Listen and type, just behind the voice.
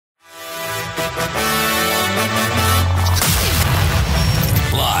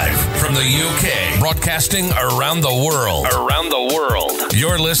the UK, broadcasting around the world.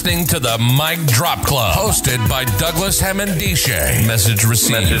 You're listening to the Mic Drop Club, hosted by Douglas Hammond-Dishay. Message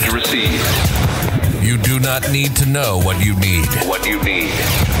received. You do not need to know what you need.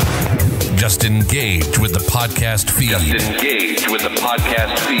 Just engage with the podcast feed.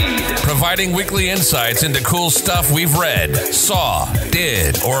 Providing weekly insights into cool stuff we've read, saw,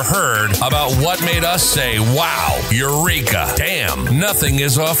 did, or heard about what made us say, wow, eureka, damn, nothing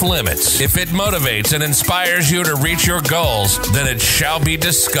is off limits. If it motivates and inspires you to reach your goals, then it shall be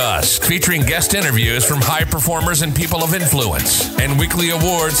discussed. Featuring guest interviews from high performers and people of influence, and weekly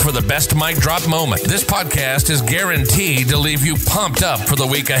awards for the best mic drop moment. This podcast is guaranteed to leave you pumped up for the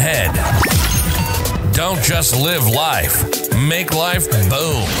week ahead. Don't just live life. Make life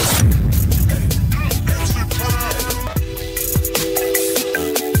boom.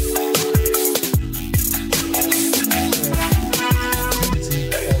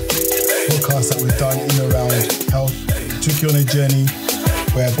 Podcasts that we've done in and around health. We took you on a journey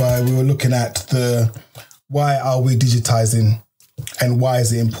whereby we were looking at why are we digitizing and why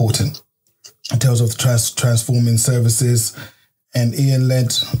is it important in terms of transforming services. And Ian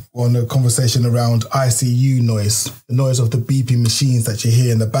led on a conversation around ICU noise, the noise of the beeping machines that you hear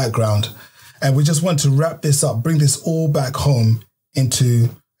in the background. And we just want to wrap this up, bring this all back home into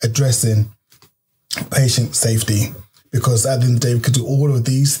addressing patient safety. Because at the end of the day, we could do all of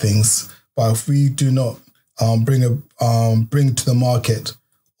these things, but if we do not bring to the market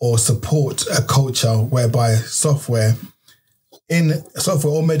or support a culture whereby software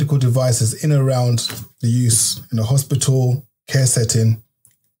or medical devices in and around the use in a hospital, care setting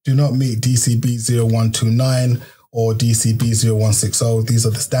do not meet DCB 0129 or DCB 0160. These are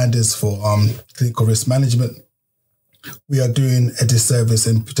the standards for clinical risk management. We are doing a disservice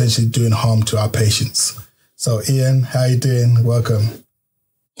and potentially doing harm to our patients. So Ian, how are you doing? Welcome.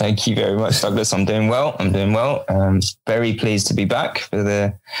 Thank you very much, Douglas. I'm doing well. I'm very pleased to be back for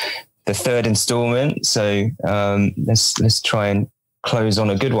the third installment. So let's try and close on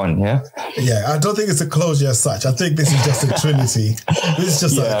a good one, yeah? Yeah, I don't think it's a closure as such. I think this is just a trinity. This is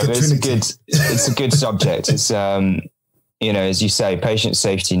just like a trinity. It's a good subject. It's, as you say, patient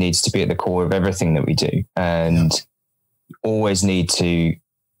safety needs to be at the core of everything that we do. And you always need to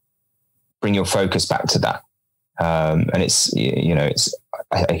bring your focus back to that. And it's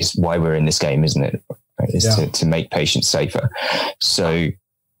why we're in this game, isn't it? To make patients safer. So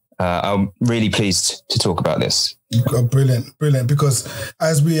I'm really pleased to talk about this. Brilliant. Because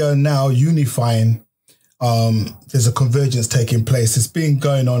as we are now unifying, there's a convergence taking place. It's been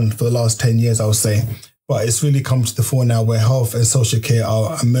going on for the last 10 years, I would say, but it's really come to the fore now where health and social care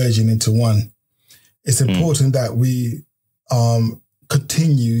are merging into one. It's important that we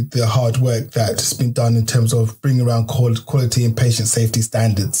continue the hard work that's been done in terms of bringing around quality and patient safety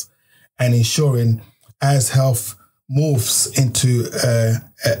standards and ensuring as health morphs into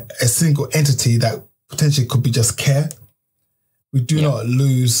a single entity that potentially could be just care, we do not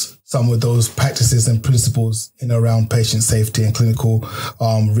lose some of those practices and principles in around patient safety and clinical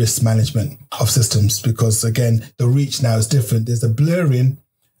risk management of systems. Because again, the reach now is different. There's a blurring,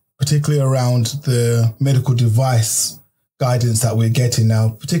 particularly around the medical device guidance that we're getting now,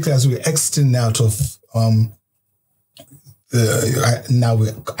 particularly as we're exiting out of now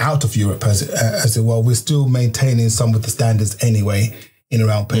we're out of Europe as well. We're still maintaining some of the standards anyway in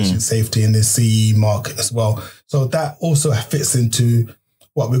around patient safety in the CE market as well. So that also fits into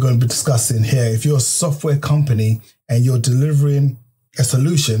what we're going to be discussing here. If you're a software company and you're delivering a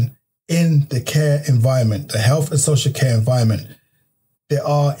solution in the care environment, the health and social care environment, there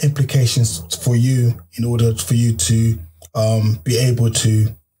are implications for you in order for you to be able to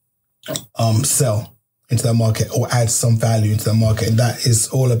sell into that market or add some value into the market. And that is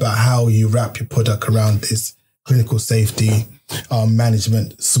all about how you wrap your product around this clinical safety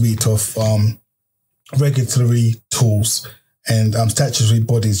management suite of regulatory tools and statutory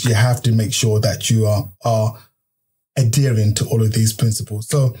bodies. You have to make sure that you are adhering to all of these principles.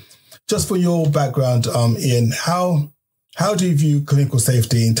 So just for your background, Ian, how do you view clinical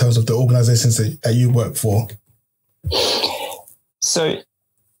safety in terms of the organizations that you work for? So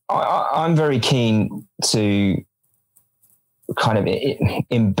I'm very keen to kind of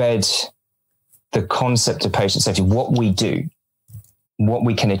embed the concept of patient safety, what we do, what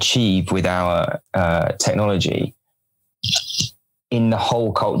we can achieve with our technology in the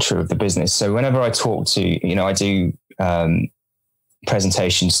whole culture of the business. So whenever I talk to, I do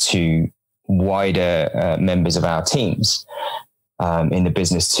presentations to wider members of our teams in the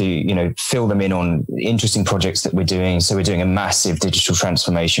business to, fill them in on interesting projects that we're doing. So we're doing a massive digital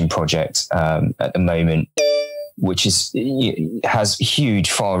transformation project at the moment which has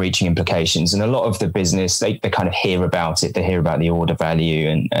huge, far-reaching implications. And a lot of the business, they kind of hear about it. They hear about the order value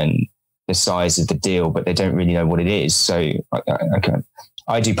and the size of the deal, but they don't really know what it is. So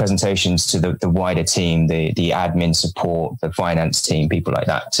I do presentations to the wider team, the admin support, the finance team, people like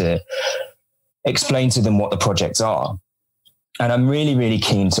that, to explain to them what the projects are. And I'm really, really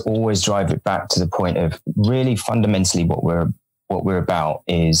keen to always drive it back to the point of really fundamentally what we're about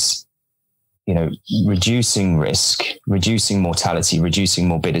is, reducing risk, reducing mortality, reducing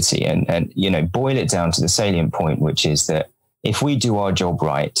morbidity, and boil it down to the salient point, which is that if we do our job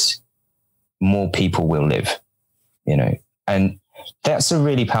right, more people will live, and that's a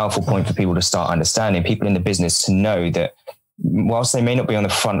really powerful point for people to start understanding, people in the business to know that whilst they may not be on the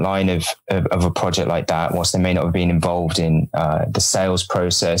front line of a project like that, whilst they may not have been involved in the sales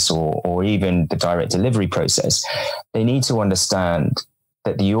process or even the direct delivery process, they need to understand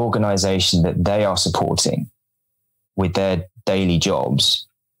that the organization that they are supporting with their daily jobs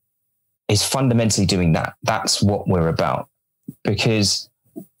is fundamentally doing that. That's what we're about. Because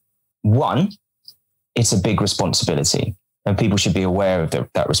one, it's a big responsibility, and people should be aware of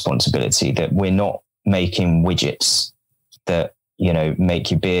that responsibility, that we're not making widgets that, make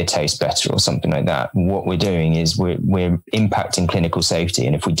your beer taste better or something like that. What we're doing is we're impacting clinical safety.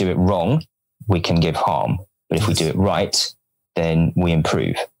 And if we do it wrong, we can give harm. But if we do it right, then we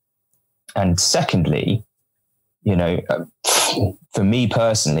improve. And secondly, for me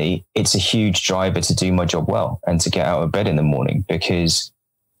personally, it's a huge driver to do my job well and to get out of bed in the morning, because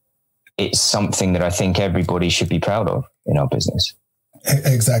it's something that I think everybody should be proud of in our business.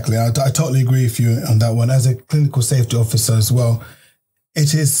 Exactly. I totally agree with you on that one. As a clinical safety officer as well,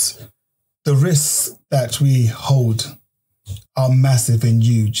 it is the risks that we hold are massive and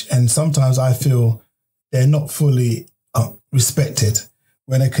huge. And sometimes I feel they're not fully respected.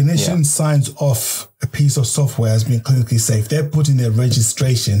 When a clinician signs off a piece of software as being clinically safe, they're putting their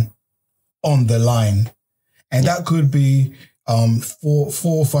registration on the line. And that could be 4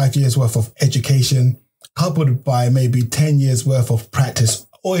 or 5 years worth of education, coupled by maybe 10 years worth of practice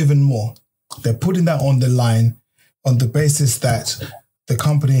or even more. They're putting that on the line on the basis that the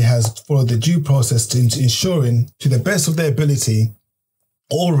company has followed the due process to ensuring, to the best of their ability,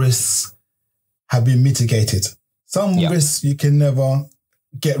 all risks have been mitigated. Some risks you can never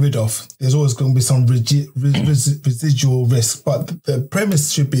get rid of. There's always going to be some residual risk, but the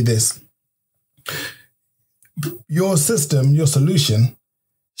premise should be this. Your system, your solution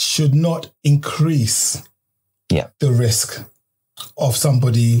should not increase the risk of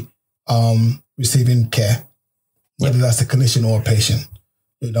somebody receiving care, whether that's a clinician or a patient,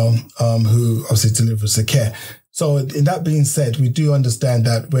 who obviously delivers the care. So in that being said, we do understand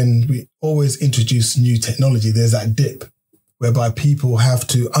that when we always introduce new technology, there's that dip whereby people have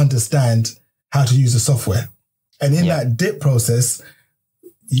to understand how to use the software. And in that dip process,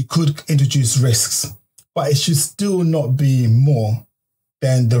 you could introduce risks, but it should still not be more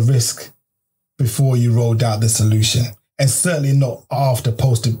than the risk before you rolled out the solution, and certainly not after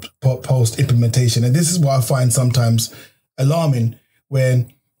post implementation. And this is what I find sometimes alarming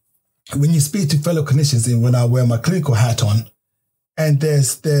when you speak to fellow clinicians, and when I wear my clinical hat on, and they're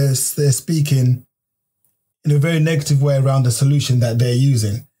speaking in a very negative way around the solution that they're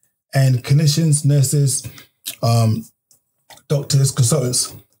using. And clinicians, nurses, doctors,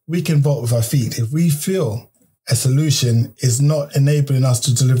 consultants, we can vote with our feet. If we feel a solution is not enabling us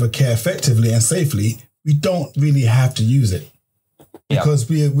to deliver care effectively and safely, we don't really have to use it. Because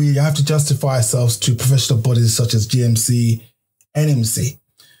we have to justify ourselves to professional bodies such as GMC, NMC.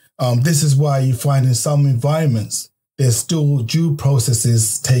 This is why you find in some environments, there's still due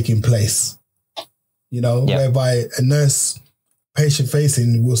processes taking place, whereby a nurse,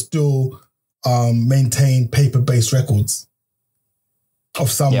 patient-facing, will still maintain paper-based records of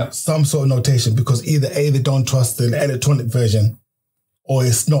some sort of notation, because either A, they don't trust the electronic version, or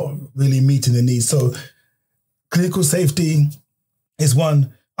it's not really meeting the needs. So clinical safety is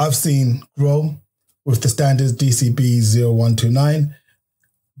one I've seen grow with the standards DCB 0129,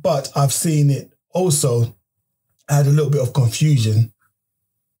 but I've seen it also add a little bit of confusion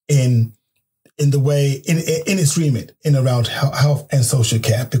in the way, in its remit, in around health and social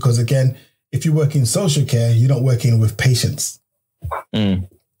care. Because again, if you work in social care, you're not working with patients.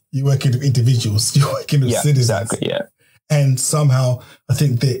 You're working with individuals. You're working with citizens. Exactly, And somehow I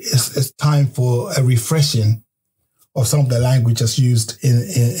think that it's time for a refreshing of some of the language that's used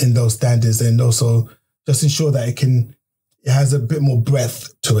in those standards, and also just ensure that it has a bit more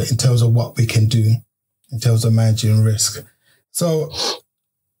breadth to it in terms of what we can do in terms of managing risk. So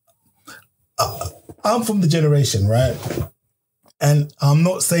I'm from the generation, right? And I'm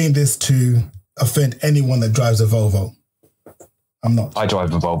not saying this to offend anyone that drives a Volvo. I'm not. I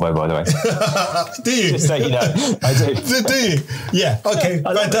drive a Volvo, by the way. Do you? Just so you know, I do. Do you? Yeah. Okay.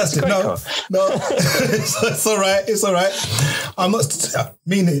 Fantastic. No, it's all right. It's all right. I'm not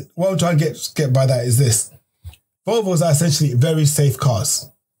meaning. What I'm trying to get by that is this: Volvos are essentially very safe cars.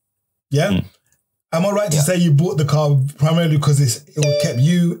 Yeah. Am I right to say you bought the car primarily because it kept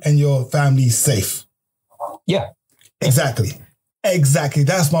you and your family safe? Yeah. Exactly.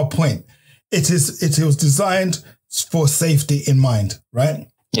 That's my point. It was designed for safety in mind, right?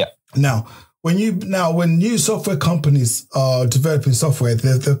 Yeah. Now, when new software companies are developing software,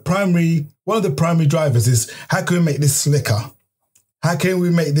 one of the primary drivers is how can we make this slicker? How can we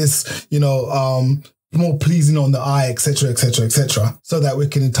make this, more pleasing on the eye, etc., etc., etc., so that we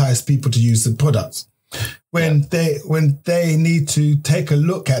can entice people to use the products. When they need to take a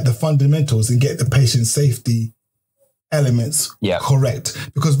look at the fundamentals and get the patient safety elements correct,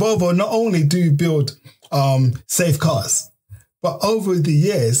 because Volvo not only do build safe cars, but over the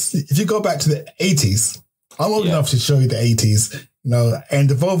years, if you go back to the 80s, I'm old enough to show you the 80s, and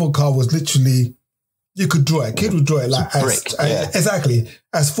the Volvo car was literally, you could draw it. A kid would draw it like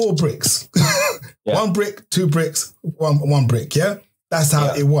as 4 bricks. 1 brick, 2 bricks, one brick. Yeah. That's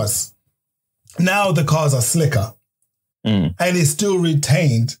how it was. Now the cars are slicker and it still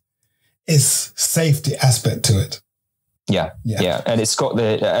retained its safety aspect to it. Yeah. And it's got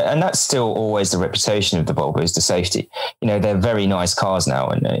and that's still always the reputation of the Volvo is the safety. They're very nice cars now.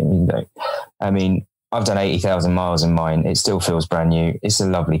 And I mean, I've done 80,000 miles in mine. It still feels brand new. It's a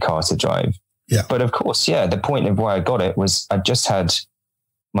lovely car to drive. Yeah. But of course, the point of why I got it was I just had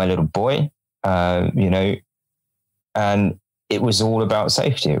my little boy, and it was all about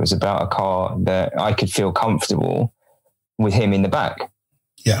safety. It was about a car that I could feel comfortable with him in the back.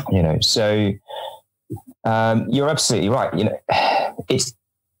 Yeah. So you're absolutely right. It's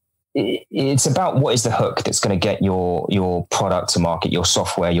about what is the hook that's going to get your product to market, your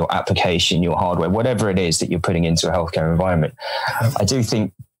software, your application, your hardware, whatever it is that you're putting into a healthcare environment. Yeah. I do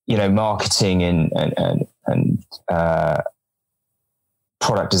think, marketing and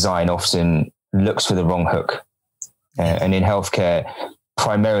product design often looks for the wrong hook. And in healthcare,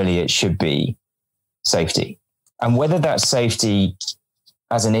 primarily it should be safety. And whether that's safety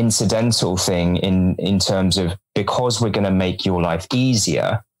as an incidental thing in terms of, because we're going to make your life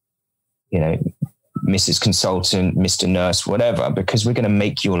easier, Mrs. Consultant, Mr. Nurse, whatever, because we're going to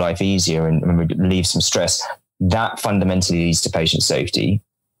make your life easier and relieve some stress, that fundamentally leads to patient safety.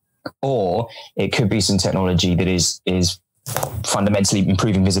 Or it could be some technology that is fundamentally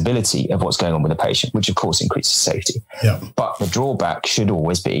improving visibility of what's going on with the patient, which of course increases safety. Yeah. But the drawback should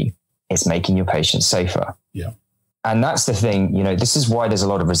always be it's making your patient safer. Yeah. And that's the thing, this is why there's a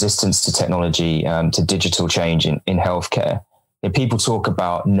lot of resistance to technology, to digital change in healthcare. If people talk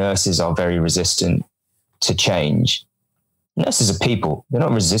about nurses are very resistant to change, nurses are people. They're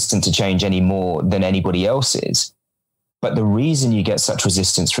not resistant to change any more than anybody else is. But the reason you get such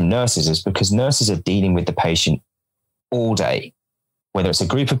resistance from nurses is because nurses are dealing with the patient all day, whether it's a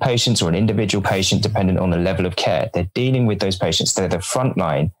group of patients or an individual patient, dependent on the level of care. They're dealing with those patients. They're the front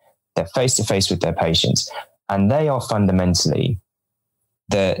line. They're face to face with their patients. And they are fundamentally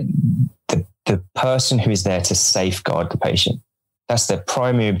the person who is there to safeguard the patient. That's their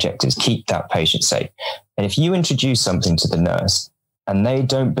primary objective, is keep that patient safe. And if you introduce something to the nurse and they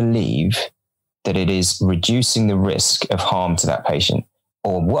don't believe that it is reducing the risk of harm to that patient,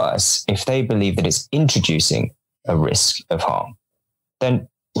 or worse, if they believe that it's introducing a risk of harm, then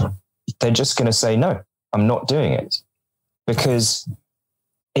they're just going to say, no, I'm not doing it. Because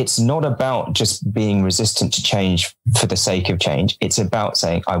it's not about just being resistant to change for the sake of change. It's about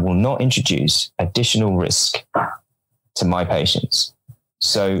saying, I will not introduce additional risk to my patients.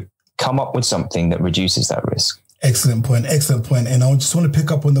 So come up with something that reduces that risk. Excellent point. Excellent point. And I just want to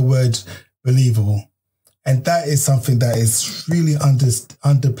pick up on the word believable. And that is something that is really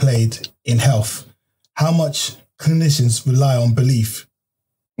underplayed in health. How much clinicians rely on belief.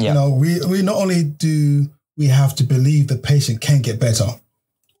 Yeah. We not only do we have to believe the patient can get better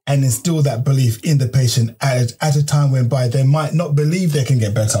and instill that belief in the patient at a time whereby they might not believe they can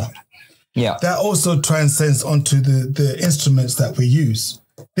get better. Yeah. That also transcends onto the instruments that we use.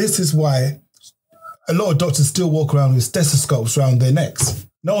 This is why a lot of doctors still walk around with stethoscopes around their necks.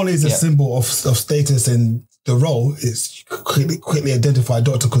 Not only is it a symbol of status and the role, it's quickly identified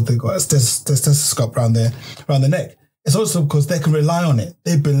doctor because they've got a stethoscope around the neck. It's also because they can rely on it.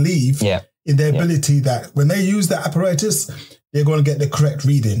 They believe in their ability that when they use that apparatus, they're going to get the correct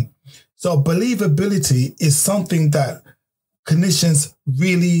reading. So believability is something that clinicians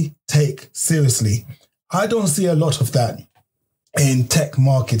really take seriously. I don't see a lot of that in tech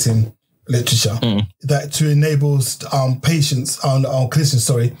marketing literature that to enable clinicians,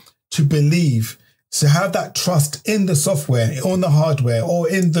 to believe, to have that trust in the software, on the hardware, or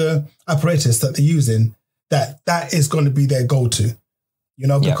in the apparatus that they're using, that is going to be their go-to.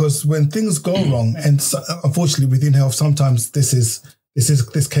 Because when things go wrong, and unfortunately within health, sometimes this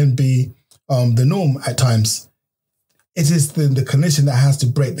can be the norm at times. It is the clinician that has to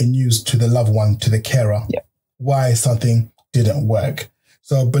break the news to the loved one, to the carer, why something didn't work.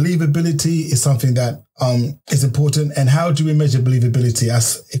 So believability is something that is important. And how do we measure believability?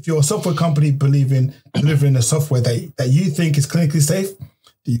 As if you're a software company delivering a software that you think is clinically safe,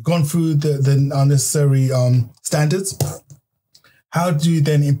 you've gone through the unnecessary standards. How do you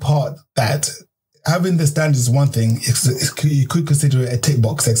then impart that? Having the standards is one thing. You could consider it a tick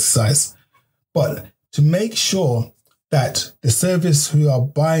box exercise. But to make sure that the service who are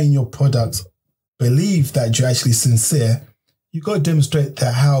buying your product believe that you're actually sincere, you've got to demonstrate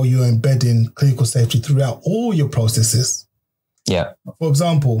that how you're embedding clinical safety throughout all your processes. Yeah. For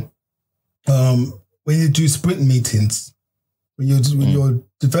example, when you do sprint meetings, when you're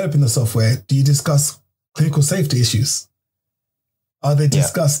developing the software, do you discuss clinical safety issues? Are they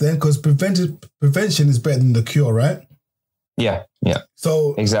discussed then? Because prevention is better than the cure, right? Yeah.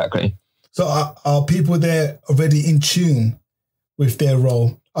 So exactly. So are people there already in tune with their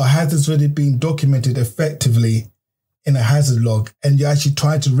role? Are hazards already being documented effectively in a hazard log, and you're actually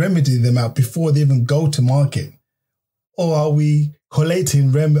trying to remedy them out before they even go to market? Or are we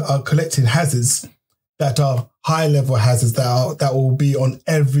collecting hazards that are high-level hazards that will be on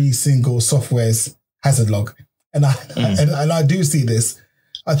every single software's hazard log? And I do see this.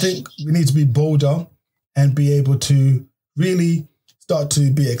 I think we need to be bolder and be able to really start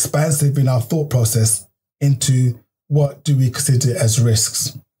to be expansive in our thought process into what do we consider as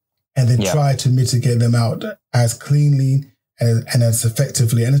risks, and then try to mitigate them out as cleanly and as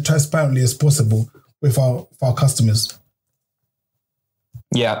effectively and as transparently as possible with our customers.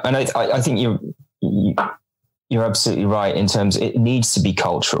 Yeah, and I think you're absolutely right in terms of it needs to be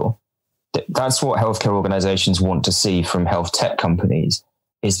cultural. That's what healthcare organizations want to see from health tech companies,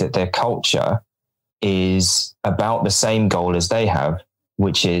 is that their culture is about the same goal as they have,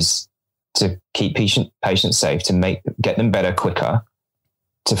 which is to keep patients safe, to get them better quicker,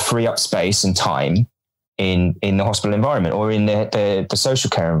 to free up space and time in the hospital environment or in the social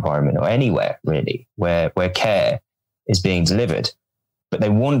care environment or anywhere really where care is being delivered. But they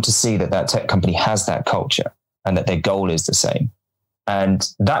want to see that tech company has that culture and that their goal is the same. And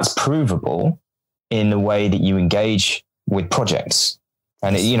that's provable in the way that you engage with projects.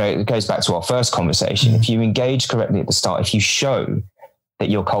 And it goes back to our first conversation. If you engage correctly at the start, if you show that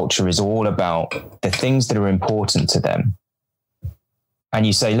your culture is all about the things that are important to them, and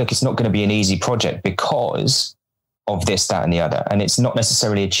you say, look, it's not going to be an easy project because of this, that, and the other. And it's not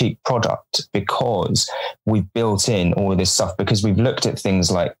necessarily a cheap product because we've built in all of this stuff, because we've looked at things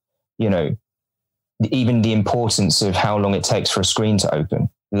like, even the importance of how long it takes for a screen to open,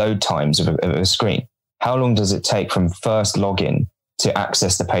 load times of a screen. How long does it take from first login to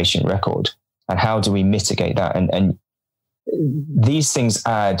access the patient record? And how do we mitigate that? And these things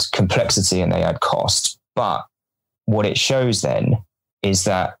add complexity and they add cost. But what it shows then is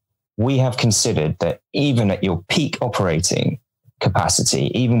that we have considered that even at your peak operating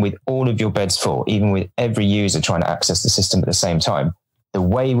capacity, even with all of your beds full, even with every user trying to access the system at the same time, the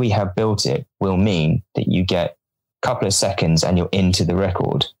way we have built it will mean that you get a couple of seconds and you're into the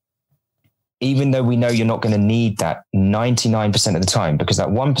record. Even though we know you're not going to need that 99% of the time, because that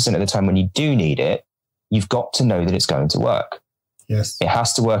 1% of the time when you do need it, you've got to know that it's going to work. Yes. It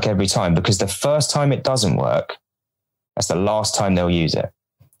has to work every time, because the first time it doesn't work, that's the last time they'll use it.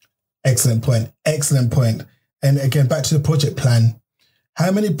 Excellent point. Excellent point. And again, back to the project plan.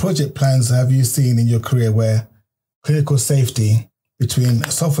 How many project plans have you seen in your career where clinical safety between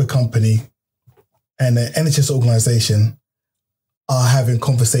a software company and an NHS organization are having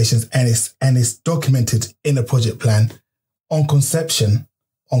conversations, and it's documented in a project plan on conception,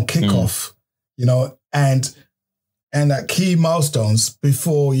 on kickoff, and at key milestones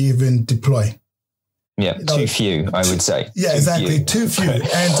before you even deploy? Yeah, too few, I would say. Yeah, exactly. Too few.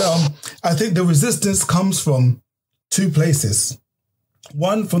 And I think the resistance comes from two places.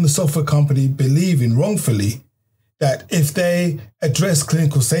 One, from the software company believing wrongfully that if they address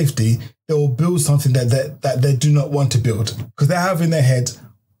clinical safety, they will build something that they do not want to build, because they have in their head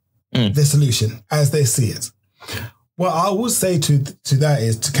the solution as they see it. What I would say to that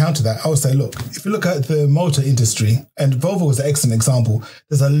is, to counter that, I would say, look, if you look at the motor industry, and Volvo is an excellent example,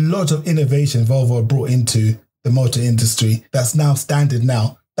 there's a lot of innovation Volvo brought into the motor industry that's now standard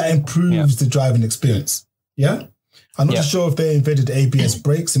now, that improves the driving experience. Yeah? I'm not too sure if they invented ABS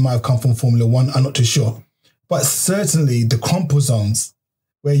brakes. It might have come from Formula One. I'm not too sure. But certainly the crumple zones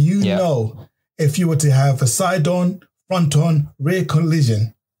where you know if you were to have a side-on, front-on, rear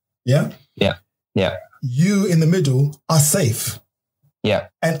collision, you in the middle are safe. Yeah.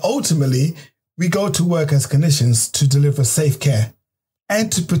 And ultimately, we go to work as clinicians to deliver safe care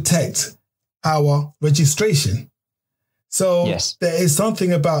and to protect our registration. So there is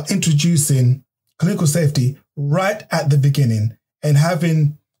something about introducing clinical safety right at the beginning and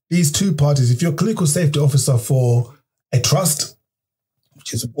having these two parties. If you're a clinical safety officer for a trust,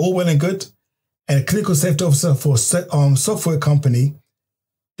 which is all well and good, and a clinical safety officer for a software company,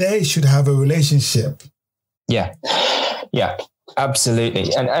 they should have a relationship. Yeah,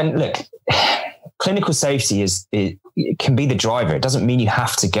 absolutely. And look, clinical safety it can be the driver. It doesn't mean you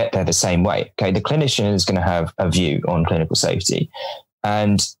have to get there the same way. Okay, the clinician is going to have a view on clinical safety,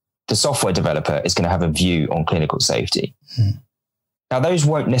 and the software developer is going to have a view on clinical safety. Now, those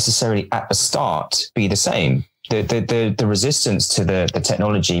won't necessarily at the start be the same. The resistance to the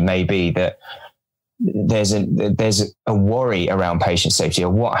technology may be that there's a worry around patient safety,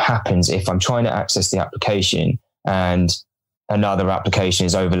 or what happens if I'm trying to access the application and another application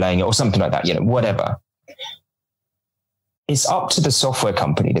is overlaying it or something like that, whatever. It's up to the software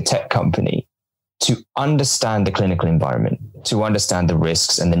company, the tech company, to understand the clinical environment, to understand the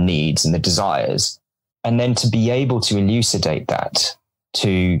risks and the needs and the desires, and then to be able to elucidate that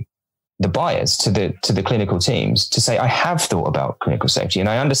to the buyers, to the clinical teams, to say, I have thought about clinical safety and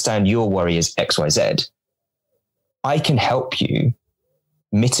I understand your worry is XYZ. I can help you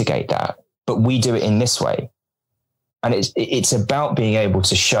mitigate that, but we do it in this way. And it's about being able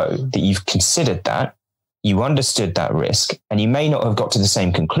to show that you've considered that, you understood that risk, and you may not have got to the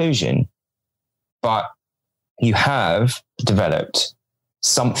same conclusion, but you have developed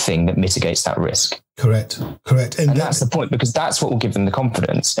something that mitigates that risk. Correct. And that's the point, because that's what will give them the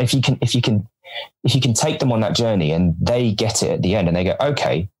confidence. If you can take them on that journey and they get it at the end and they go,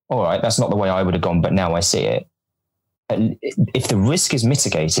 okay, all right, that's not the way I would have gone, but now I see it. And if the risk is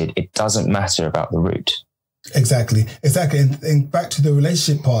mitigated, it doesn't matter about the route. Exactly. And back to the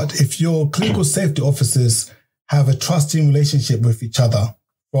relationship part, if your clinical safety officers have a trusting relationship with each other,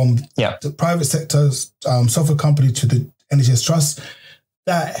 from the private sector software company to the NHS trust,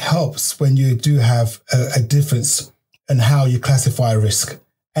 that helps when you do have a difference in how you classify risk.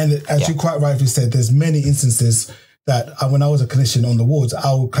 And as you quite rightly said, there's many instances that when I was a clinician on the wards,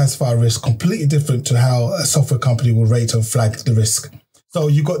 I would classify risk completely different to how a software company will rate or flag the risk. So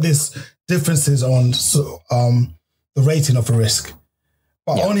you got this differences on the rating of a risk.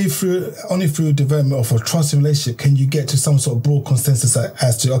 But only through development of a trusting relationship can you get to some sort of broad consensus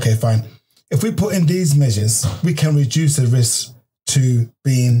as to, okay, fine. If we put in these measures, we can reduce the risk to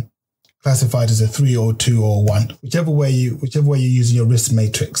being classified as a 3 or 2 or 1, whichever way you're using your risk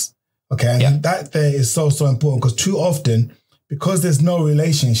matrix. Okay, and that there is so important, because too often, because there's no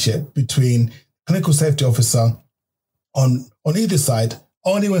relationship between clinical safety officer on either side,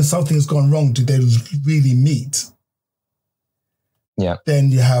 only when something's gone wrong do they really meet.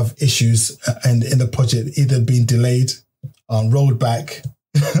 Then you have issues and in the project either being delayed, rolled back,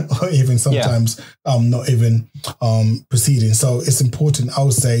 or even sometimes not even proceeding. So it's important, I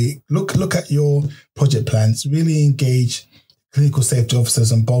would say, look at your project plans, really engage clinical safety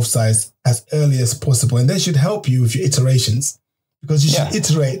officers on both sides as early as possible. And they should help you with your iterations, because you should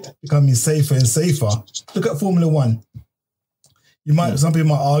iterate, becoming safer and safer. Look at Formula One. Some people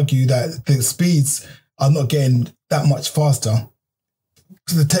might argue that the speeds are not getting that much faster.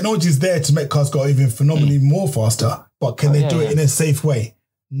 So the technology is there to make cars go even phenomenally more faster, but can they do it in a safe way?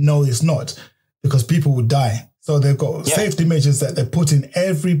 No, it's not, because people will die. So they've got safety measures that they put in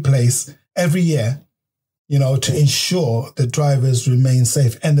every place, every year, to ensure the drivers remain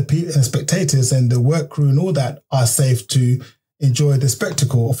safe and the spectators and the work crew and all that are safe to enjoy the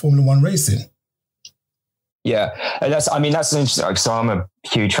spectacle of Formula One racing. Yeah, that's interesting. So I'm a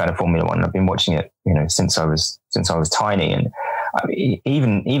huge fan of Formula One. I've been watching it, since I was tiny. And I mean,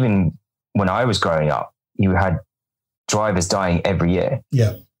 even when I was growing up, you had drivers dying every year.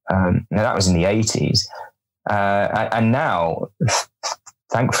 Yeah. Now that was in the 80s. And now,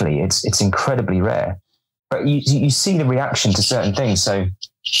 thankfully, it's incredibly rare. But you see the reaction to certain things. So,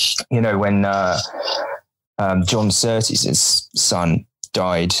 when John Surtees' son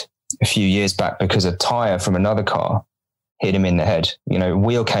died a few years back because a tire from another car hit him in the head. A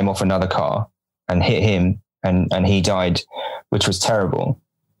wheel came off another car and hit him, and he died, which was terrible.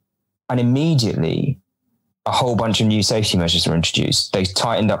 And immediately, a whole bunch of new safety measures were introduced. They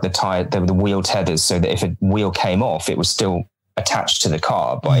tightened up the wheel tethers so that if a wheel came off, it was still attached to the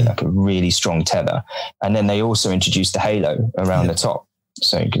car by like a really strong tether. And then they also introduced the halo around the top.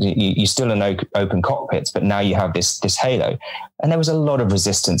 So you still in open cockpits, but now you have this halo. And there was a lot of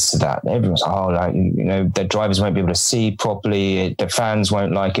resistance to that. Everyone's like, the drivers won't be able to see properly. The fans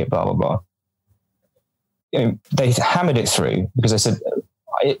won't like it, blah, blah, blah. They hammered it through because they said,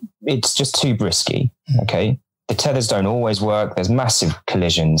 it's just too risky. Okay. The tethers don't always work. There's massive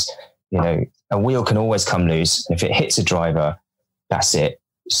collisions. A wheel can always come loose. And if it hits a driver, that's it.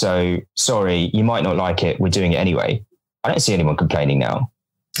 So sorry, you might not like it. We're doing it anyway. I don't see anyone complaining now.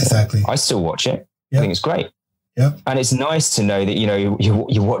 Exactly. I still watch it. Yep. I think it's great. Yep. And it's nice to know that,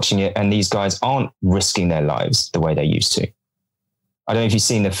 you're watching it and these guys aren't risking their lives the way they used to. I don't know if you've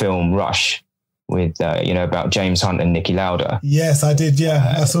seen the film Rush with, about James Hunt and Niki Lauda. Yes, I did.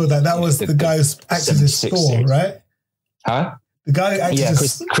 Yeah, I saw that. That was the guy who acted as Thor, right? Huh? The guy who acted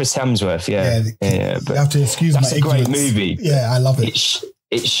as Chris Hemsworth. Yeah. You have to excuse my ignorance. That's a great movie. Yeah, I love it.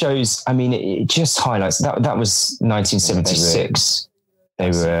 It shows, it just highlights that was 1976.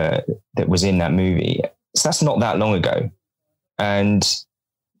 That was in that movie. So that's not that long ago. And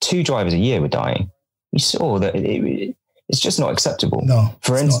 2 drivers a year were dying. You saw that it's just not acceptable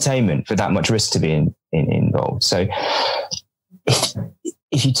for entertainment, for that much risk to be involved. So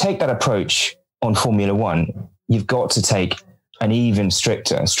if you take that approach on Formula One, you've got to take an even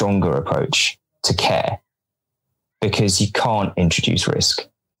stricter, stronger approach to care, because you can't introduce risk.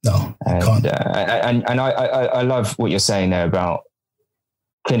 No, and, can't. And I love what you're saying there about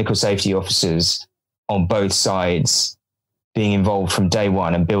clinical safety officers on both sides being involved from day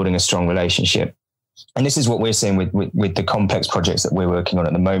one and building a strong relationship. And this is what we're seeing with the complex projects that we're working on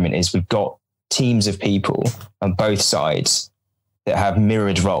at the moment, is we've got teams of people on both sides that have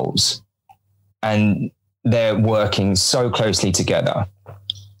mirrored roles, and they're working so closely together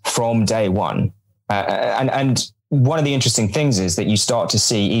from day one. And one of the interesting things is that you start to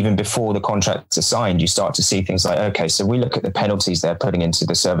see, even before the contracts are signed, you start to see things like, okay, so we look at the penalties they're putting into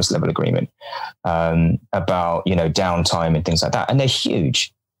the service level agreement about, downtime and things like that. And they're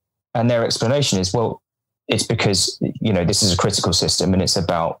huge. And their explanation is, well, it's because, this is a critical system and it's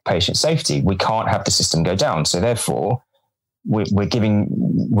about patient safety. We can't have the system go down. So therefore,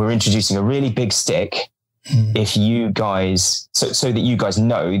 we're introducing a really big stick if you guys, so that you guys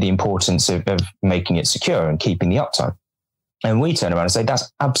know the importance of making it secure and keeping the uptime. And we turn around and say,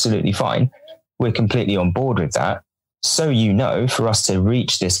 that's absolutely fine. We're completely on board with that. So, for us to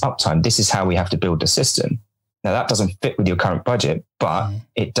reach this uptime, this is how we have to build the system. Now, that doesn't fit with your current budget, but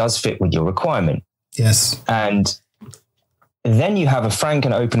it does fit with your requirement. Yes. And then you have a frank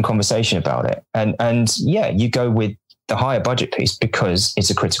and open conversation about it. And you go with the higher budget piece because it's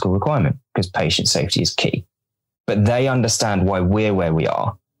a critical requirement, because patient safety is key. But they understand why we're where we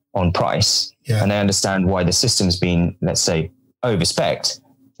are on price. Yeah. And they understand why the system's been, let's say, over-spec'd.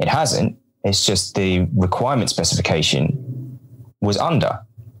 It hasn't. It's just the requirement specification was under.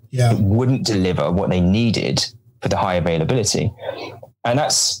 Yeah. It wouldn't deliver what they needed for the high availability. And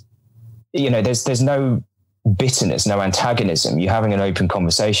that's, there's no bitterness, no antagonism. You're having an open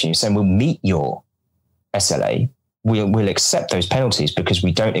conversation. You're saying, we'll meet your SLA. We'll accept those penalties because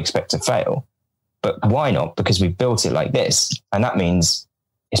we don't expect to fail. But why not? Because we built it like this. And that means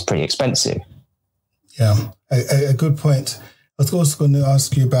it's pretty expensive. Yeah, a good point. I was also going to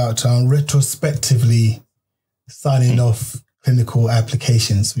ask you about retrospectively signing off clinical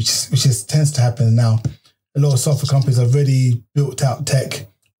applications, which tends to happen now. A lot of software companies have already built out tech,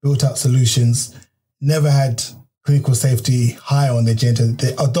 built out solutions, never had clinical safety high on the agenda.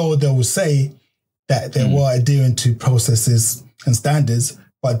 Although they will say that they were adhering to processes and standards,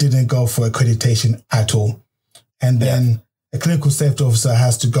 but didn't go for accreditation at all. And then a clinical safety officer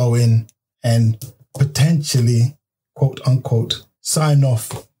has to go in and potentially, quote unquote, sign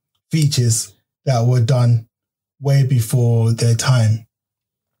off features that were done way before their time.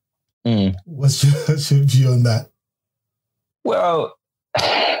 What's your view on that? Well,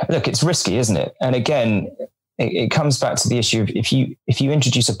 look, it's risky, isn't it? And again, it comes back to the issue of if you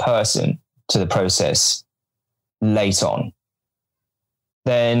introduce a person to the process late on,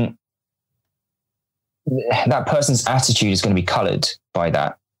 then that person's attitude is going to be colored by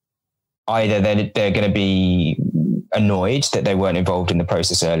that. Either they're going to be annoyed that they weren't involved in the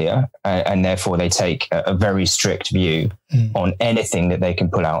process earlier, and therefore they take a very strict view on anything that they can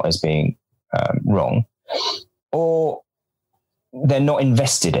pull out as being wrong, or they're not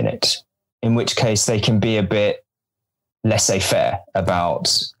invested in it, in which case they can be a bit laissez-faire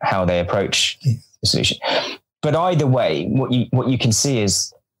about how they approach the solution. But either way, what you can see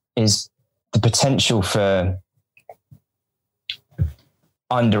is the potential for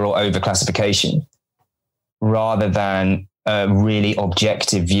under or over classification, rather than a really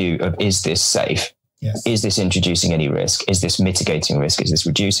objective view of, is this safe? Yes. Is this introducing any risk? Is this mitigating risk? Is this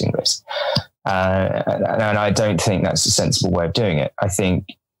reducing risk? And I don't think that's a sensible way of doing it. I think,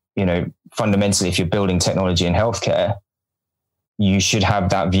 fundamentally, if you're building technology in healthcare, you should have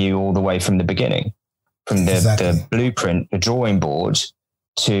that view all the way from the beginning, from the blueprint, the drawing board,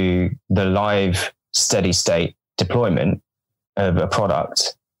 to the live steady state deployment of a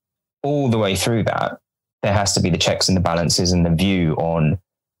product. All the way through that, there has to be the checks and the balances and the view on,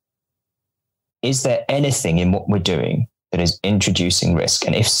 is there anything in what we're doing that is introducing risk?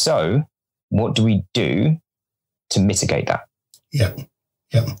 And if so, what do we do to mitigate that? Yeah.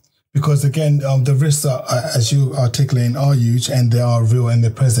 Because again, the risks are, as you articulating, are huge, and they are real and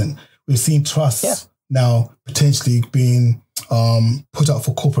they're present. We've seen trusts now potentially being put up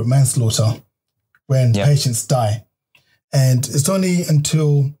for corporate manslaughter when patients die. And it's only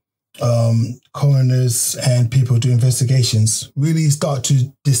until coroners and people do investigations really start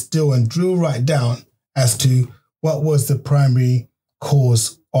to distill and drill right down as to what was the primary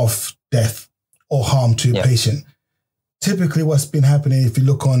cause of death or harm to a patient. Typically what's been happening, if you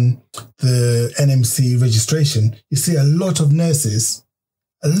look on the NMC registration, you see a lot of nurses,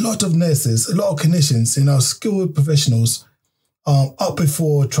 a lot of clinicians, skilled professionals up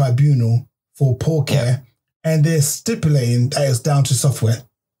before tribunal for poor care, and they're stipulating that it's down to software.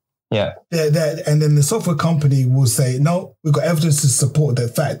 Yeah. And then the software company will say, no, we've got evidence to support the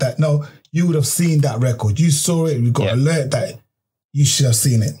fact that, no, you would have seen that record. You saw it. We got alert that you should have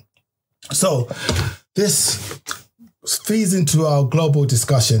seen it. So this feeds into our global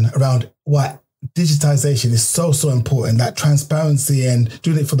discussion around why digitization is so important, that transparency and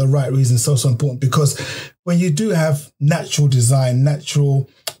doing it for the right reason is so important, because when you do have natural design, natural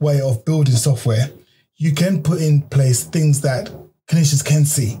way of building software, you can put in place things that clinicians can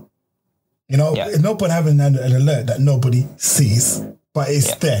see. Nobody having an alert that nobody sees, but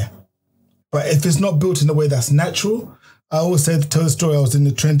it's there. But if it's not built in a way that's natural, I always tell the story. I was in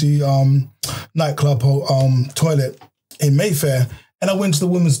the trendy nightclub toilet in Mayfair, and I went to the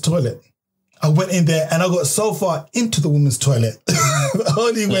women's toilet. I went in there and I got so far into the women's toilet,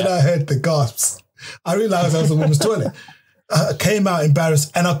 only when I heard the gasps, I realized I was the women's toilet. I came out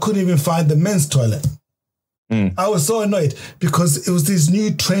embarrassed and I couldn't even find the men's toilet. I was so annoyed because it was these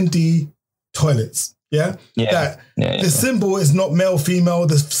new trendy toilets. The symbol is not male, female.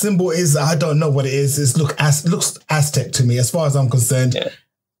 The symbol is, I don't know what it is. It looks Aztec to me, as far as I'm concerned.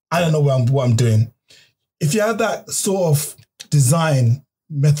 I don't know what I'm doing. If you have that sort of design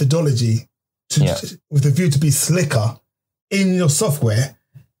methodology with a view to be slicker in your software,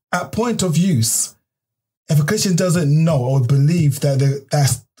 at point of use, if a clinician doesn't know or believe that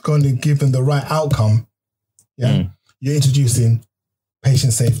that's going to give them the right outcome, you're introducing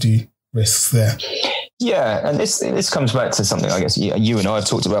patient safety risks there. Yeah, and this comes back to something I guess you and I have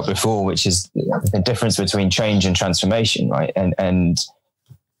talked about before, which is the difference between change and transformation, right? And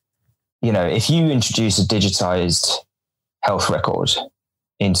if you introduce a digitized health record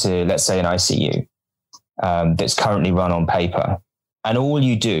into, let's say, an ICU that's currently run on paper, and all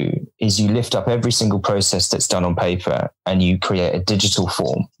you do is you lift up every single process that's done on paper and you create a digital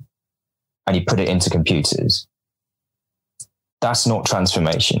form and you put it into computers, that's not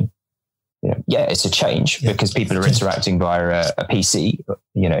transformation. It's a change because people are interacting via a PC,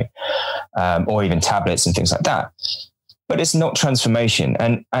 or even tablets and things like that. But it's not transformation.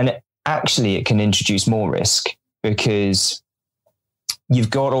 And actually it can introduce more risk because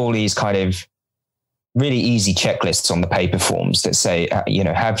you've got all these kind of really easy checklists on the paper forms that say,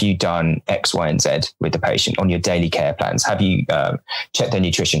 have you done X, Y, and Z with the patient on your daily care plans? Have you checked their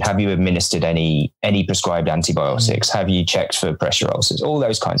nutrition? Have you administered any prescribed antibiotics? Have you checked for pressure ulcers? All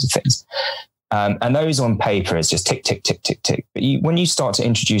those kinds of things. And those on paper is just tick, tick, tick, tick, tick. But when you start to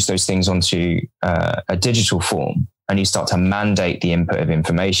introduce those things onto a digital form and you start to mandate the input of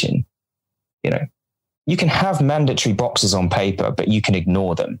information, you can have mandatory boxes on paper, but you can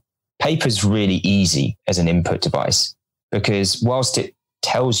ignore them. Paper is really easy as an input device because whilst it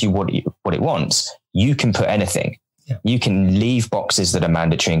tells you what it wants, you can put anything. You can leave boxes that are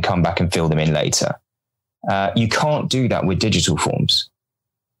mandatory and come back and fill them in later. You can't do that with digital forms.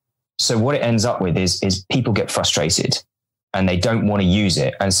 So what it ends up with is people get frustrated and they don't want to use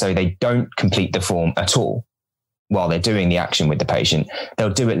it. And so they don't complete the form at all while they're doing the action with the patient.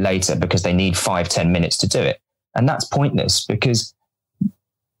 They'll do it later because they need 5-10 minutes to do it. And that's pointless because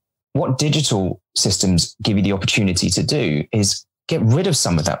what digital systems give you the opportunity to do is get rid of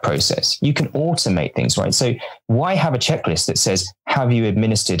some of that process. You can automate things, right? So why have a checklist that says, have you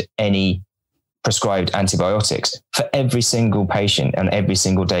administered any prescribed antibiotics for every single patient and every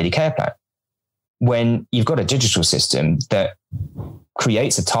single daily care plan? when you've got a digital system that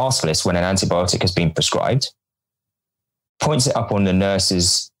creates a task list when an antibiotic has been prescribed, points it up on the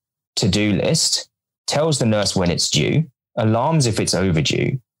nurse's to-do list, tells the nurse when it's due, alarms if it's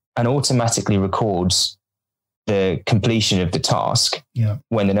overdue, and automatically records the completion of the task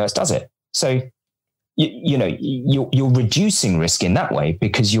when the nurse does it. So, you're reducing risk in that way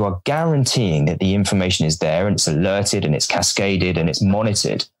because you are guaranteeing that the information is there and it's alerted and it's cascaded and it's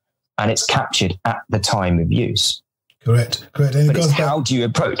monitored and it's captured at the time of use. Correct. And but it's how do you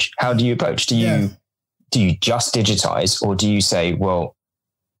approach? Do you just digitize, or do you say, well,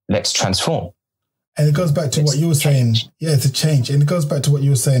 let's transform? And it goes back to what you were saying. Yeah, it's a change. And it goes back to what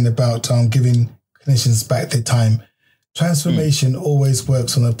you were saying about giving clinicians back their time. Transformation always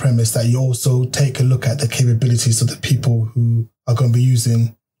works on the premise that you also take a look at the capabilities of the people who are going to be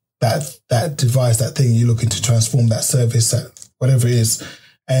using that device, that thing you're looking to transform, that service, that whatever it is.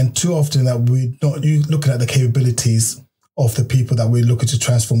 And too often that we're not looking at the capabilities of the people that we're looking to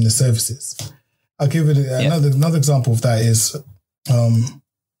transform the services. I'll give it another example of that is,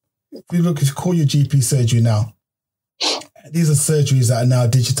 if you call your GP surgery now, these are surgeries that are now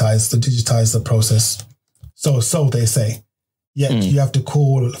digitized, to digitize the process. So they say, yet you have to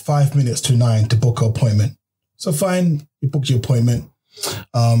call 5 minutes to 9 to book an appointment. So fine, you book your appointment.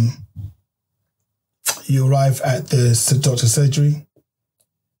 You arrive at the doctor's surgery.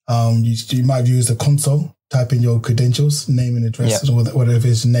 You might use a console, type in your credentials, name and address, or whatever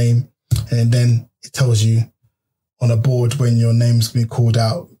is your name. And then it tells you on a board when your name's been called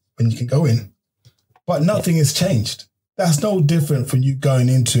out, when you can go in. But nothing has changed. That's no different from you going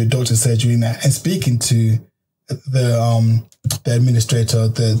into a doctor's surgery and speaking to the administrator,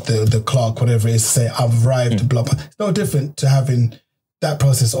 the clerk, whatever it is, to say, I've arrived, blah, blah. It's no different to having that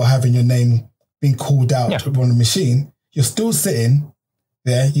process or having your name being called out on the machine. You're still sitting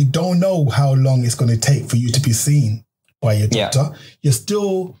there. You don't know how long it's going to take for you to be seen by your doctor. You're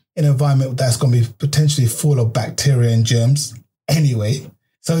still in an environment that's going to be potentially full of bacteria and germs anyway.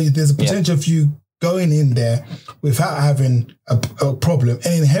 So there's a potential of you going in there without having a problem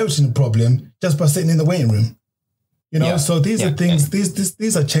and inheriting a problem just by sitting in the waiting room. So these are things,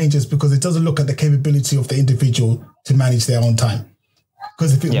 these are changes because it doesn't look at the capability of the individual to manage their own time.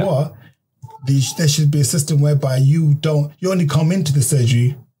 Because if it were, there should be a system whereby you only come into the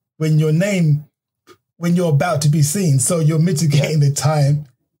surgery when you're about to be seen. So you're mitigating the time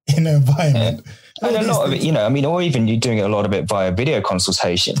in the environment. And a lot of it, or even you're doing a lot of it via video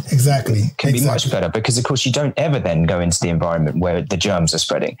consultation. Exactly. Can be much better because, of course, you don't ever then go into the environment where the germs are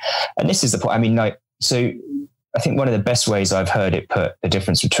spreading. And this is the point. So I think one of the best ways I've heard it put the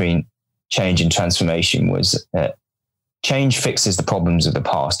difference between change and transformation was that change fixes the problems of the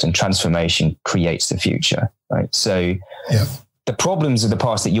past and transformation creates the future, right? So the problems of the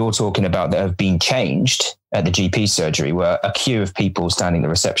past that you're talking about that have been changed at the GP surgery were a queue of people standing at the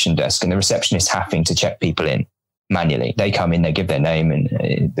reception desk and the receptionist having to check people in manually. They come in, they give their name,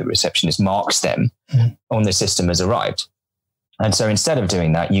 and the receptionist marks them on the system as arrived. And so instead of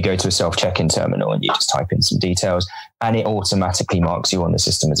doing that, you go to a self-check-in terminal and you just type in some details and it automatically marks you on the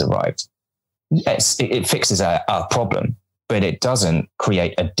system as arrived. Yes, it fixes a problem, but it doesn't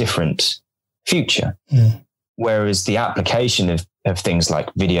create a different future. Whereas the application of things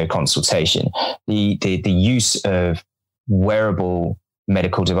like video consultation, the use of wearable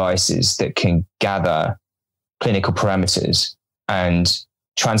medical devices that can gather clinical parameters and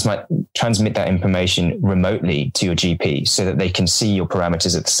transmit that information remotely to your GP so that they can see your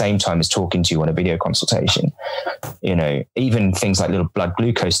parameters at the same time as talking to you on a video consultation. Even things like little blood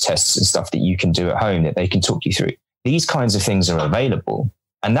glucose tests and stuff that you can do at home that they can talk you through. These kinds of things are available.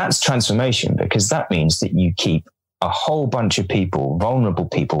 And that's transformation because that means that you keep a whole bunch of people, vulnerable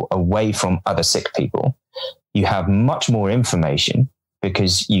people, away from other sick people. You have much more information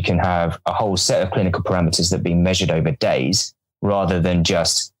because you can have a whole set of clinical parameters that are being measured over days rather than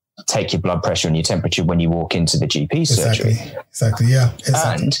just take your blood pressure and your temperature when you walk into the GP surgery. Exactly.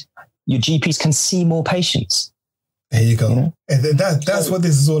 And your GPs can see more patients. There you go. And that's what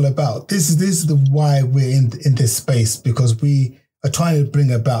this is all about. This is the why we're in this space, because we are trying to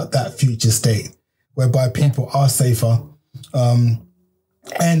bring about that future state whereby people are safer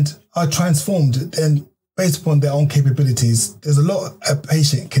and are transformed and based upon their own capabilities. There's a lot a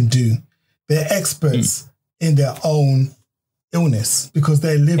patient can do. They're experts in their own illness because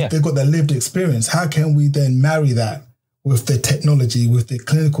they've got their lived experience. How can we then marry that with the technology, with the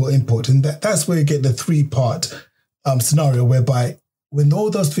clinical input? And that's where you get the 3-part scenario whereby when all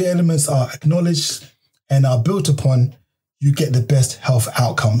those 3 elements are acknowledged and are built upon, you get the best health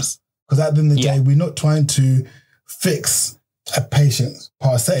outcomes. Because at the end of the day, we're not trying to fix a patient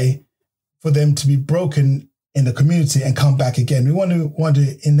per se. for them to be broken in the community and come back again. We want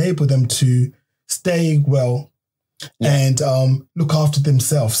to enable them to stay well and look after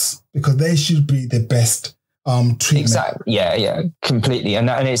themselves, because they should be the best treatment. Exactly. Yeah, completely. And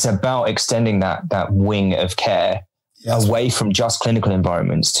it's about extending that wing of care away from just clinical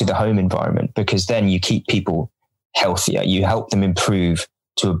environments to the home environment, because then you keep people healthier. You help them improve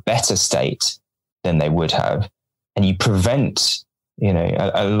to a better state than they would have. And you prevent,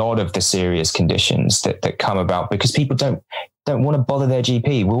 a lot of the serious conditions that come about because people don't want to bother their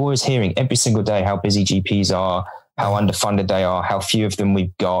GP. We're always hearing every single day how busy GPs are, how underfunded they are, how few of them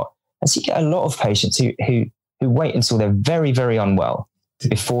we've got. And so you get a lot of patients who wait until they're very, very unwell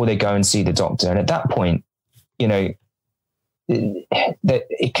before they go and see the doctor. And at that point, that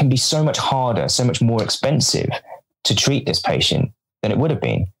it can be so much harder, so much more expensive to treat this patient than it would have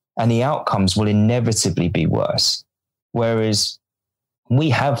been. And the outcomes will inevitably be worse. Whereas we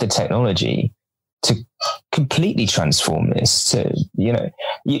have the technology to completely transform this.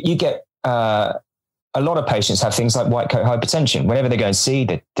 You get a lot of patients have things like white coat hypertension. Whenever they go and see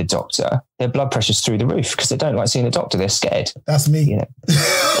the doctor, their blood pressure's through the roof because they don't like seeing the doctor. They're scared. That's me.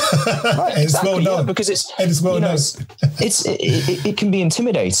 Right, exactly, it's well known. Because it's well known. It can be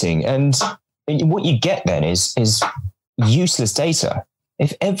intimidating, and what you get then is useless data.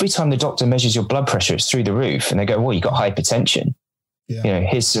 If every time the doctor measures your blood pressure, it's through the roof, and they go, "Well, you got hypertension.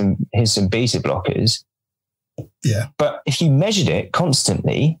 Here's some beta blockers." Yeah. But if you measured it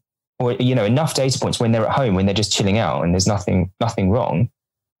constantly, or enough data points when they're at home, when they're just chilling out and there's nothing wrong,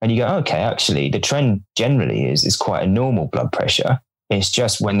 and you go, okay, actually the trend generally is quite a normal blood pressure. It's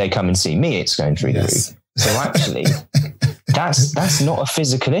just when they come and see me, it's going through the roof. So actually, that's not a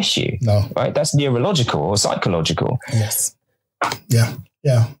physical issue. No. Right? That's neurological or psychological. Yes. Yeah.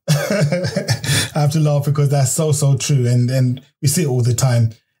 I have to laugh because that's so true. And we see it all the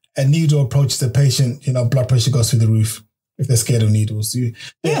time. A needle approaches the patient, blood pressure goes through the roof. If they're scared of needles, the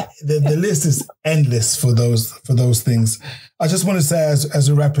list is endless for those things. I just want to say, as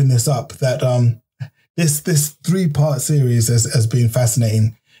we're wrapping this up, that this 3-part series has been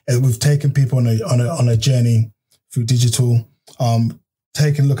fascinating. We've taken people on a journey through digital,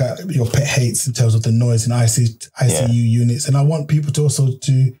 taking a look at your pet hates in terms of the noise in ICU units, and I want people to also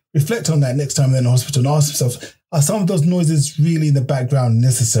to reflect on that next time they're in the hospital and ask themselves, are some of those noises really in the background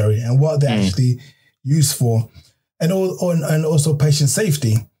necessary, and what are they actually used for? And also patient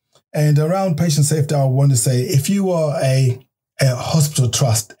safety. And around patient safety, I want to say, if you are a hospital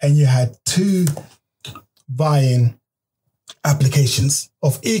trust and you had 2 vying applications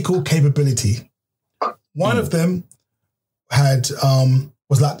of equal capability, one of them had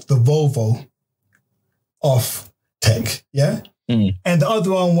was like the Volvo of tech, and the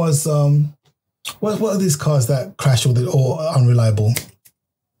other one was what are these cars that crash or are unreliable?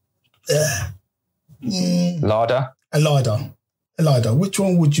 Lada. A Lada. Which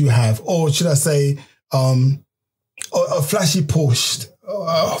one would you have? Or should I say a flashy Porsche,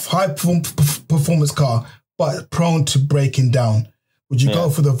 a high performance car, but prone to breaking down? Would you go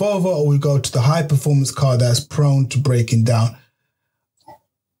for the Volvo, or would you go to the high performance car that's prone to breaking down?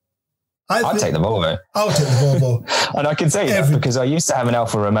 I'd take the Volvo. I'll take the Volvo. And I can say that because I used to have an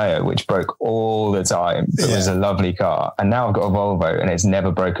Alfa Romeo, which broke all the time. It was a lovely car. And now I've got a Volvo and it's never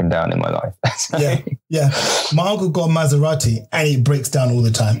broken down in my life. My uncle got a Maserati and it breaks down all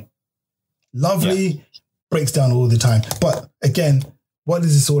the time. Lovely, breaks down all the time. But again, what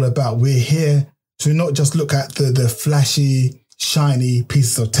is this all about? We're here to not just look at the flashy, shiny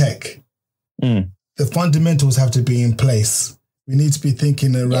pieces of tech. The fundamentals have to be in place. We need to be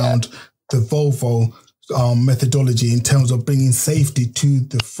thinking around the Volvo methodology in terms of bringing safety to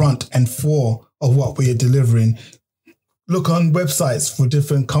the front and fore of what we are delivering. Look on websites for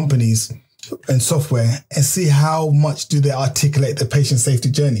different companies and software and see how much do they articulate the patient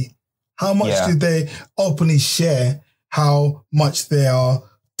safety journey. How much do they openly share how much they are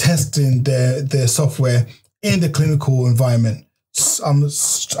testing their software in the clinical environment.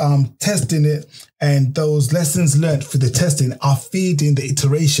 Testing it, and those lessons learned for the testing are feeding the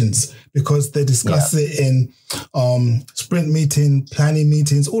iterations because they discuss it in sprint meeting, planning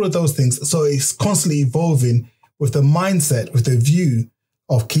meetings, all of those things. So it's constantly evolving with the mindset, with the view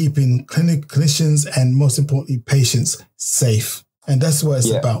of keeping clinicians and most importantly patients safe. And that's what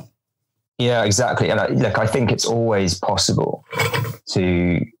it's about. Yeah, exactly. And I think it's always possible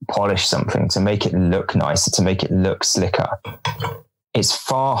to polish something, to make it look nicer, to make it look slicker. It's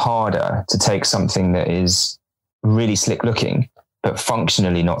far harder to take something that is really slick looking, but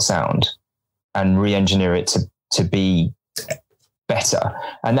functionally not sound, and re-engineer it to be better.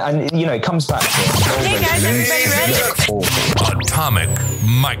 And you know, it comes back to Hey guys, everybody ready? Atomic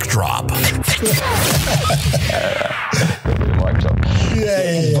mic drop.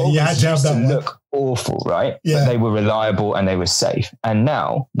 Yeah. You had to have that one. Look awful, right? Yeah. But they were reliable and they were safe. And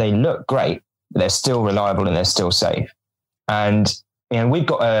now they look great, but they're still reliable and they're still safe. And you know, we've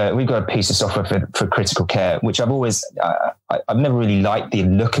got a piece of software for critical care, which I've always I've never really liked the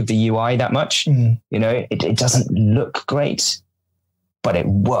look of the UI that much. You know, it doesn't look great, but it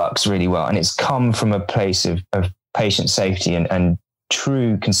works really well, and it's come from a place of patient safety and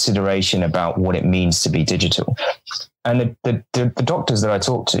true consideration about what it means to be digital. And the doctors that I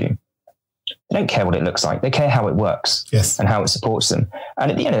talk to, they don't care what it looks like. They care how it works, yes, and how it supports them.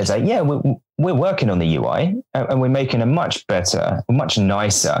 And at the end of the day, yeah, we're working on the UI and we're making a much better, much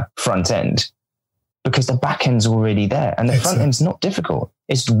nicer front end because the back end's already there, and the front end's not difficult.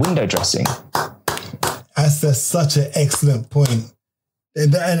 It's window dressing. That's such an excellent point.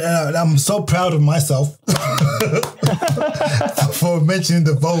 And I'm so proud of myself for mentioning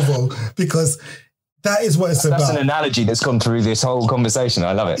the Volvo, because that is what it's about. That's an analogy that's gone through this whole conversation.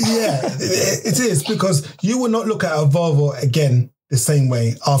 I love it. Yeah, it is, because you will not look at a Volvo again the same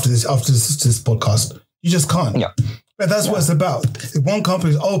way after this podcast. You just can't. Yeah. But that's what it's about. One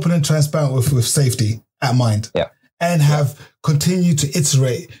company is open and transparent with safety at mind. Yeah. And have continued to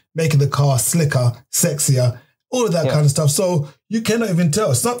iterate, making the car slicker, sexier, all of that kind of stuff. So you cannot even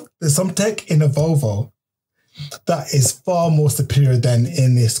tell. There's some tech in a Volvo that is far more superior than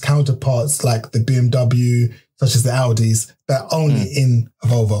in its counterparts like the BMW, such as the Audis, that are only in a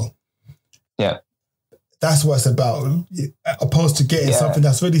Volvo. Yeah. That's what it's about, opposed to getting something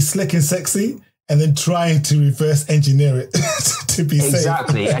that's really slick and sexy and then trying to reverse engineer it to be safe.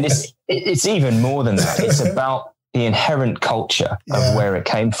 Exactly. And it's even more than that. It's about the inherent culture of where it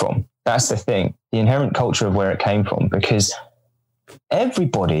came from. That's the thing, the inherent culture of where it came from, because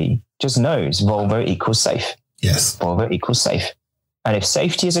everybody just knows Volvo equals safe. Yes. Volvo equals safe. And if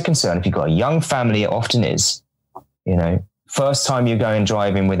safety is a concern, if you've got a young family, it often is, you know, first time you're going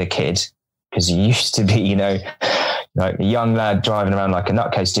driving with a kid, because you used to be, you know, like a young lad driving around like a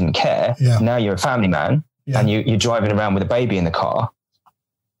nutcase, didn't care. Yeah. Now you're a family man and you're driving around with a baby in the car.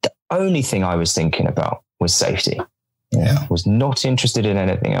 The only thing I was thinking about was safety. I was not interested in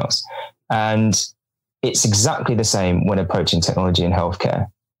anything else. And it's exactly the same when approaching technology in healthcare.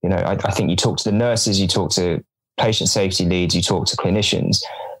 You know, I think you talk to the nurses, you talk to patient safety leads, you talk to clinicians,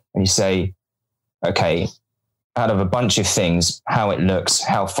 and you say, okay, out of a bunch of things, how it looks,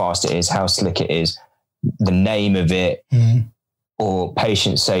 how fast it is, how slick it is, the name of it, or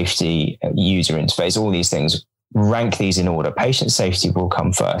patient safety, user interface, all these things, rank these in order. Patient safety will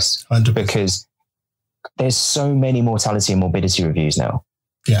come first 100%. Because there's so many mortality and morbidity reviews now.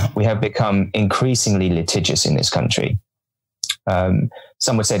 Yeah. We have become increasingly litigious in this country.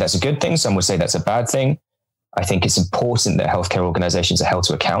 Some would say that's a good thing. Some would say that's a bad thing. I think it's important that healthcare organizations are held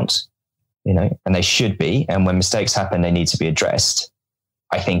to account, you know, and they should be. And when mistakes happen, they need to be addressed.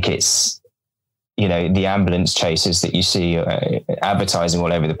 I think it's, you know, the ambulance chases that you see advertising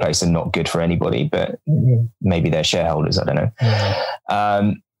all over the place are not good for anybody, but maybe they're shareholders. I don't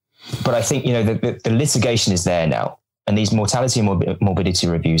know. But I think, you know, the litigation is there now, and these mortality and morbidity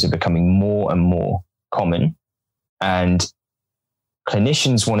reviews are becoming more and more common. And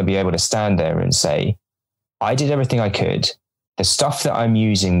clinicians want to be able to stand there and say, I did everything I could. The stuff that I'm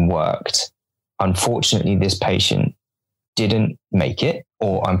using worked. Unfortunately, this patient didn't make it,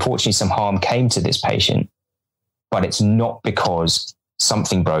 or unfortunately some harm came to this patient, but it's not because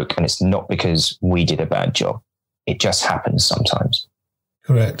something broke, and it's not because we did a bad job. It just happens sometimes.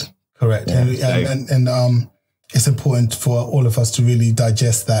 Correct. Yeah. And it's important for all of us to really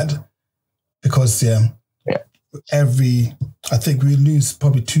digest that, because I think we lose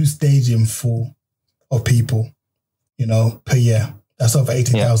probably 2 stadium full of people, you know, per year. That's over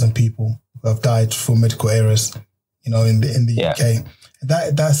 80,000 people who have died from medical errors, you know, in the UK.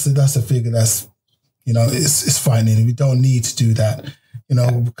 That's a figure that's, you know, it's frightening. We don't need to do that. You know,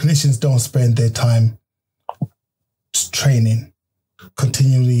 clinicians don't spend their time training,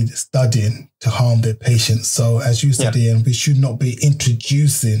 continually studying to harm their patients. So as you said, Ian, we should not be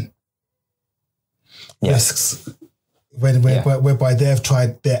introducing risks whereby they have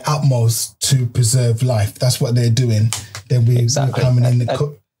tried their utmost to preserve life. That's what they're doing. Then we're coming in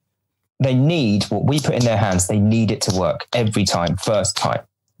they need what we put in their hands. They need it to work every time, first time.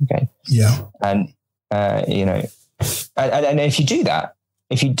 Okay. Yeah. And, you know, and if you do that,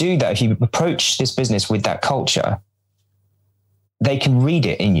 if you approach this business with that culture, they can read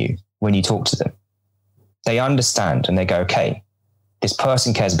it in you when you talk to them. They understand and they go, okay, this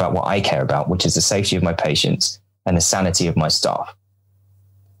person cares about what I care about, which is the safety of my patients and the sanity of my staff.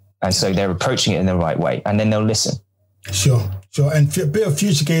 And so they're approaching it in the right way, and then they'll listen. Sure. And a bit of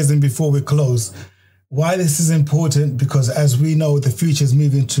future gazing before we close. Why this is important, because as we know, the future is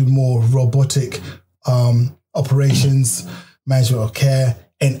moving to more robotic operations, management of care,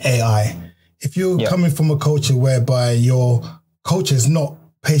 and AI. If you're coming from a culture whereby your culture is not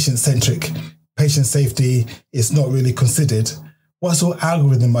patient-centric, patient safety is not really considered, what sort of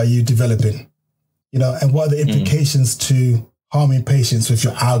algorithm are you developing? And what are the implications to harming patients with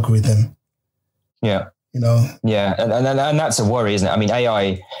your algorithm? Yeah. Yeah. And that's a worry, isn't it? I mean,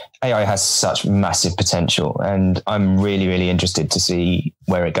 AI has such massive potential, and I'm really, really interested to see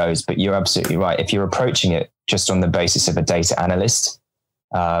where it goes. But you're absolutely right. If you're approaching it just on the basis of a data analyst,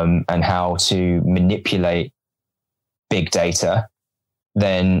 and how to manipulate big data,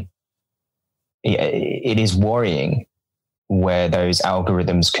 then it is worrying where those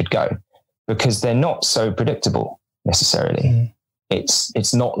algorithms could go, because they're not so predictable necessarily.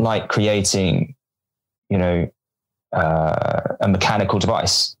 It's not like creating, a mechanical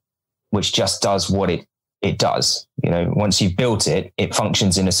device which just does what it does. Once you've built it, it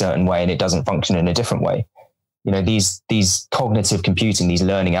functions in a certain way and it doesn't function in a different way. These cognitive computing, these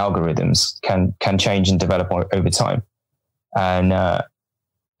learning algorithms can change and develop over time. And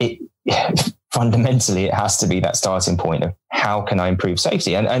fundamentally, it has to be that starting point of how can I improve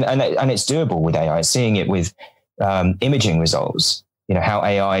safety? And it's doable with AI. Seeing it with imaging results, how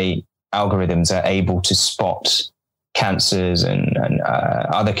AI algorithms are able to spot cancers and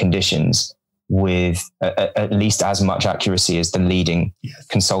other conditions with at least as much accuracy as the leading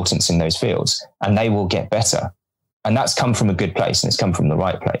consultants in those fields, and they will get better. And that's come from a good place, and it's come from the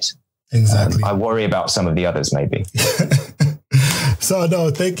right place. Exactly. I worry about some of the others, maybe. So no,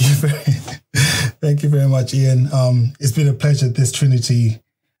 thank you very much, Ian. It's been a pleasure, this Trinity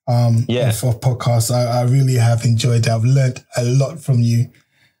of podcasts. I really have enjoyed it. I've learned a lot from you.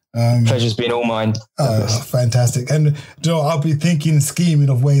 Pleasure's been all mine. Fantastic. And I'll be scheming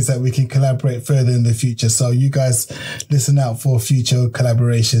of ways that we can collaborate further in the future. So you guys listen out for future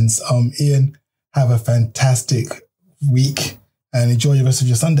collaborations. Ian, have a fantastic week and enjoy the rest of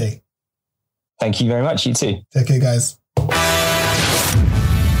your Sunday. Thank you very much. You too. Take care, guys.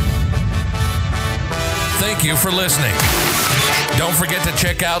 Thank you for listening. Don't forget to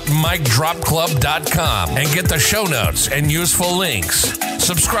check out micdropclub.com and get the show notes and useful links.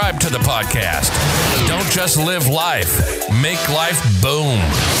 Subscribe to the podcast. Don't just live life, make life boom.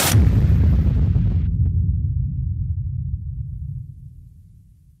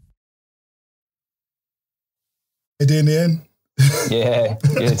 Hey, doing, Ian? Yeah,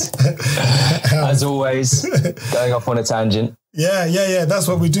 good. As always, going off on a tangent. Yeah. That's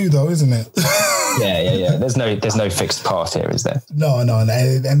what we do, though, isn't it? Yeah. There's no fixed path here, is there? No, and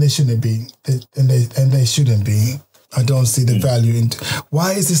there shouldn't be. And they shouldn't be. I don't see the value in.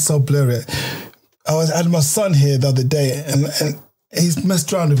 Why is this so blurry? I had my son here the other day, and he's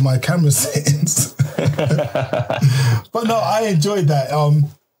messed around with my camera settings. But no, I enjoyed that.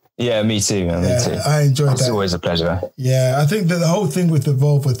 Yeah, me too, man. Me too. I enjoyed that. It's always a pleasure. Yeah, I think that the whole thing with the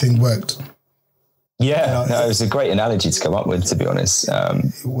Volvo thing worked. Yeah, it was a great analogy to come up with, to be honest.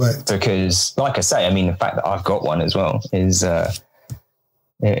 It worked. Because, like I say, I mean, the fact that I've got one as well is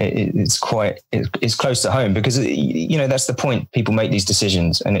it's close to home, because that's the point. People make these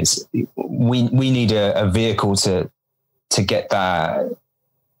decisions, and we need a vehicle to get that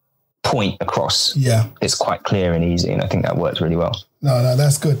point across. Yeah, it's quite clear and easy, and I think that works really well. No,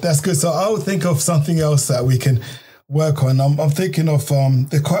 that's good. That's good. So I would think of something else that we can work on. I'm thinking of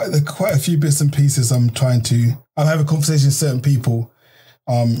there are quite a few bits and pieces I'm having conversations with certain people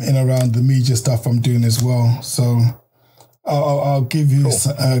in around the media stuff I'm doing as well. So I'll give you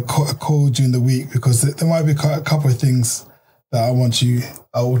a call during the week, because there might be a couple of things that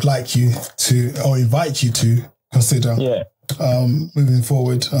I would like you to, or invite you to consider moving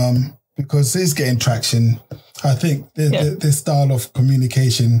forward, because it's getting traction. I think this style of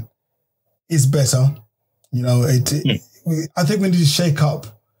communication is better. I think we need to shake up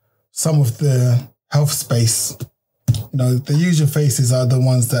some of the health space. The usual faces are the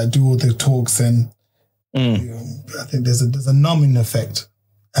ones that do all the talks, and I think there's a numbing effect,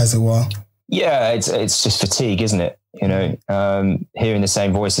 as it were. Yeah, it's just fatigue, isn't it? Hearing the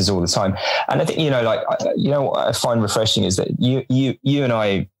same voices all the time. And I think, what I find refreshing is that you and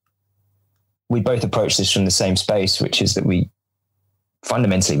I, we both approach this from the same space, which is that we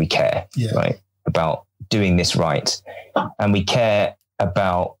fundamentally care, right, about doing this right. And we care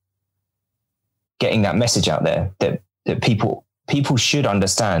about getting that message out there that people should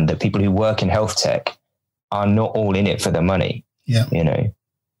understand that people who work in health tech are not all in it for the money. Yeah.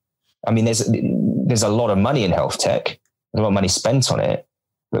 I mean, there's a lot of money in health tech, a lot of money spent on it,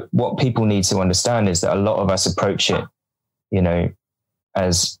 But what people need to understand is that a lot of us approach it, you know,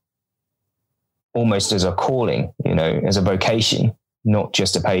 as almost as a calling, you know, as a vocation, not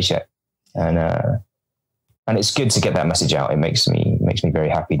just a paycheck. And it's good to get that message out. It makes me very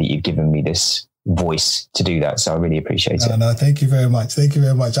happy that you've given me this voice to do that. So I really appreciate it. No, thank you very much. Thank you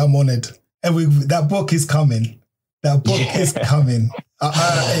very much. I'm honored. And that book is coming. That book is coming.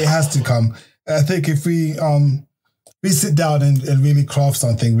 It has to come. I think if we sit down and really craft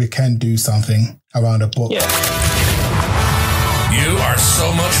something, we can do something around a book. Yeah. You are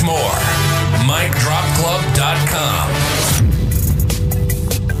so much more.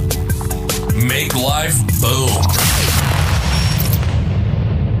 MicDropClub.com. Make life boom.